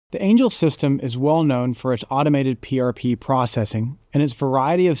The Angel system is well known for its automated PRP processing and its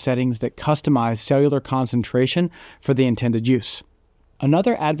variety of settings that customize cellular concentration for the intended use.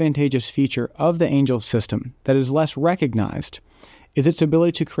 Another advantageous feature of the Angel system that is less recognized is its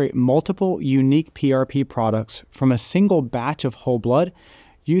ability to create multiple unique PRP products from a single batch of whole blood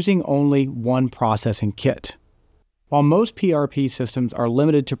using only one processing kit. While most PRP systems are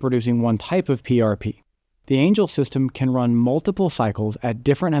limited to producing one type of PRP, the Angel system can run multiple cycles at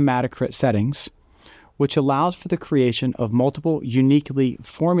different hematocrit settings, which allows for the creation of multiple uniquely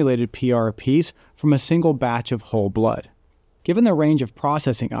formulated PRPs from a single batch of whole blood. Given the range of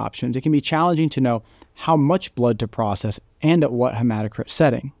processing options, it can be challenging to know how much blood to process and at what hematocrit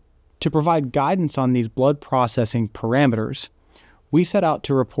setting. To provide guidance on these blood processing parameters, we set out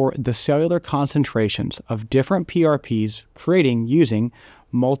to report the cellular concentrations of different PRPs creating using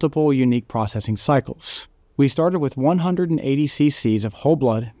multiple unique processing cycles. We started with 180 cc's of whole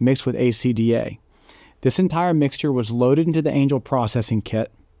blood mixed with ACDA. This entire mixture was loaded into the Angel processing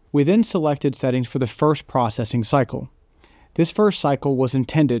kit. We then selected settings for the first processing cycle. This first cycle was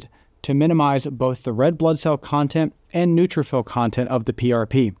intended to minimize both the red blood cell content and neutrophil content of the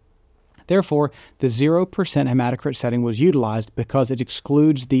PRP. Therefore, the 0% hematocrit setting was utilized because it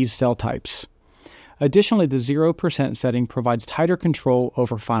excludes these cell types. Additionally, the 0% setting provides tighter control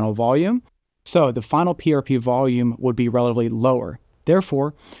over final volume, so the final PRP volume would be relatively lower.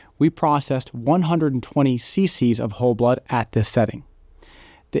 Therefore, we processed 120 cc's of whole blood at this setting.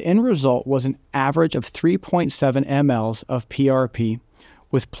 The end result was an average of 3.7 mLs of PRP,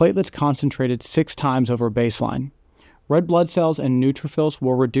 with platelets concentrated 6 times over baseline. Red blood cells and neutrophils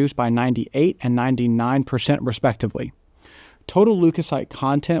were reduced by 98% and 99% respectively. Total leukocyte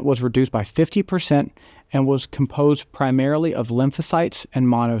content was reduced by 50% and was composed primarily of lymphocytes and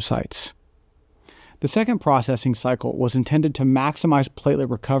monocytes. The second processing cycle was intended to maximize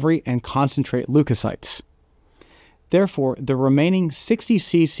platelet recovery and concentrate leukocytes. Therefore, the remaining 60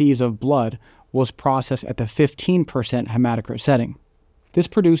 cc's of blood was processed at the 15% hematocrit setting. This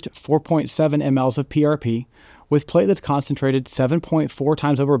produced 4.7 mLs of PRP, with platelets concentrated 7.4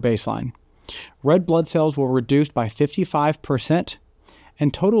 times over baseline. Red blood cells were reduced by 55%,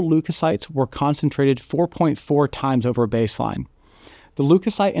 and total leukocytes were concentrated 4.4 times over baseline. The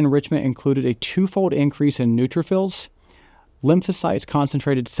leukocyte enrichment included a twofold increase in neutrophils, lymphocytes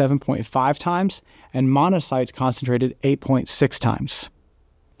concentrated 7.5 times, and monocytes concentrated 8.6 times.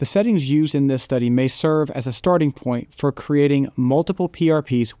 The settings used in this study may serve as a starting point for creating multiple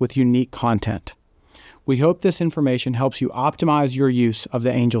PRPs with unique content. We hope this information helps you optimize your use of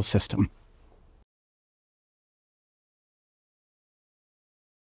the Angel system.